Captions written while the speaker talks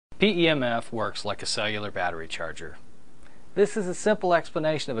PEMF works like a cellular battery charger. This is a simple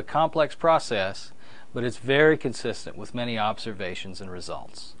explanation of a complex process, but it's very consistent with many observations and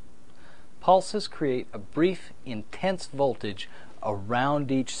results. Pulses create a brief, intense voltage around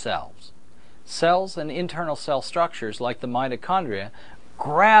each cell. Cells and internal cell structures, like the mitochondria,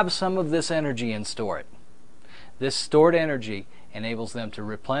 grab some of this energy and store it. This stored energy enables them to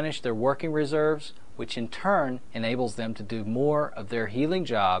replenish their working reserves, which in turn enables them to do more of their healing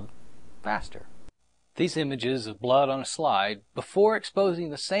job faster. These images of blood on a slide, before exposing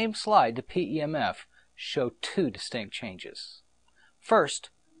the same slide to PEMF, show two distinct changes.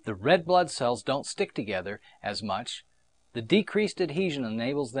 First, the red blood cells don't stick together as much. The decreased adhesion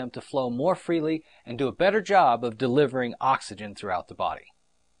enables them to flow more freely and do a better job of delivering oxygen throughout the body.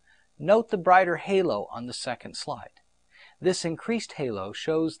 Note the brighter halo on the second slide. This increased halo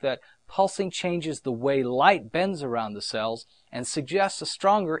shows that pulsing changes the way light bends around the cells and suggests a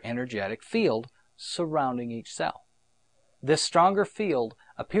stronger energetic field surrounding each cell. This stronger field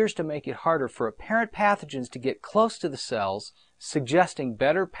appears to make it harder for apparent pathogens to get close to the cells, suggesting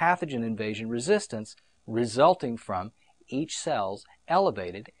better pathogen invasion resistance resulting from each cell's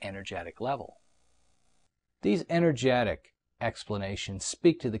elevated energetic level. These energetic explanations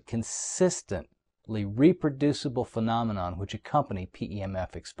speak to the consistently reproducible phenomenon which accompany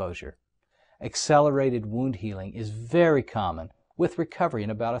PEMF exposure. Accelerated wound healing is very common, with recovery in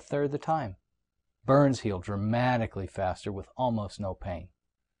about a third of the time. Burns heal dramatically faster with almost no pain.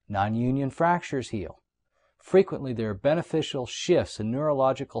 Non-union fractures heal. Frequently there are beneficial shifts in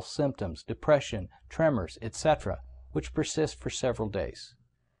neurological symptoms, depression, tremors, etc., which persist for several days.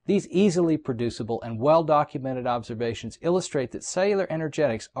 These easily producible and well-documented observations illustrate that cellular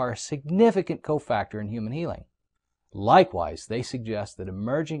energetics are a significant cofactor in human healing. Likewise, they suggest that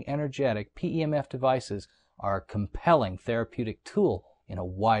emerging energetic PEMF devices are a compelling therapeutic tool in a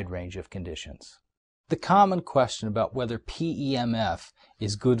wide range of conditions. The common question about whether PEMF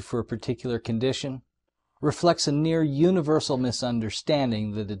is good for a particular condition reflects a near universal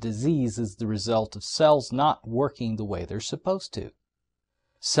misunderstanding that a disease is the result of cells not working the way they're supposed to.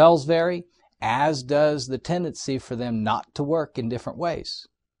 Cells vary, as does the tendency for them not to work in different ways.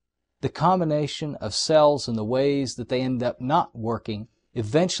 The combination of cells and the ways that they end up not working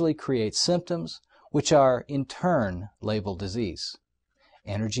eventually creates symptoms, which are in turn labeled disease.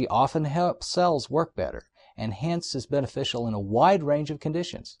 Energy often helps cells work better, and hence is beneficial in a wide range of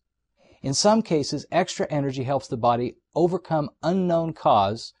conditions. In some cases, extra energy helps the body overcome unknown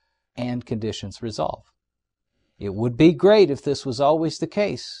cause and conditions resolve. It would be great if this was always the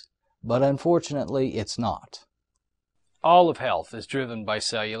case, but unfortunately it's not. All of health is driven by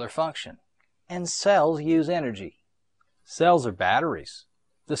cellular function, and cells use energy. Cells are batteries.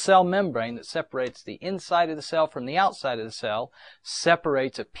 The cell membrane that separates the inside of the cell from the outside of the cell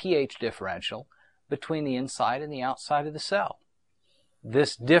separates a pH differential between the inside and the outside of the cell.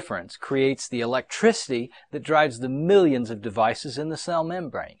 This difference creates the electricity that drives the millions of devices in the cell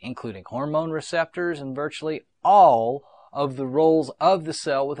membrane, including hormone receptors and virtually all of the roles of the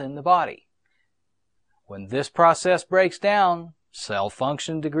cell within the body. When this process breaks down, cell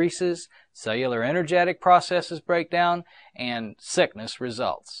function decreases, cellular energetic processes break down, and sickness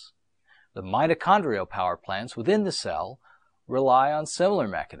results. The mitochondrial power plants within the cell rely on similar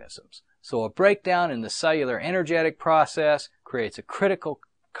mechanisms, so a breakdown in the cellular energetic process creates a critical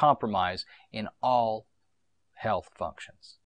compromise in all health functions.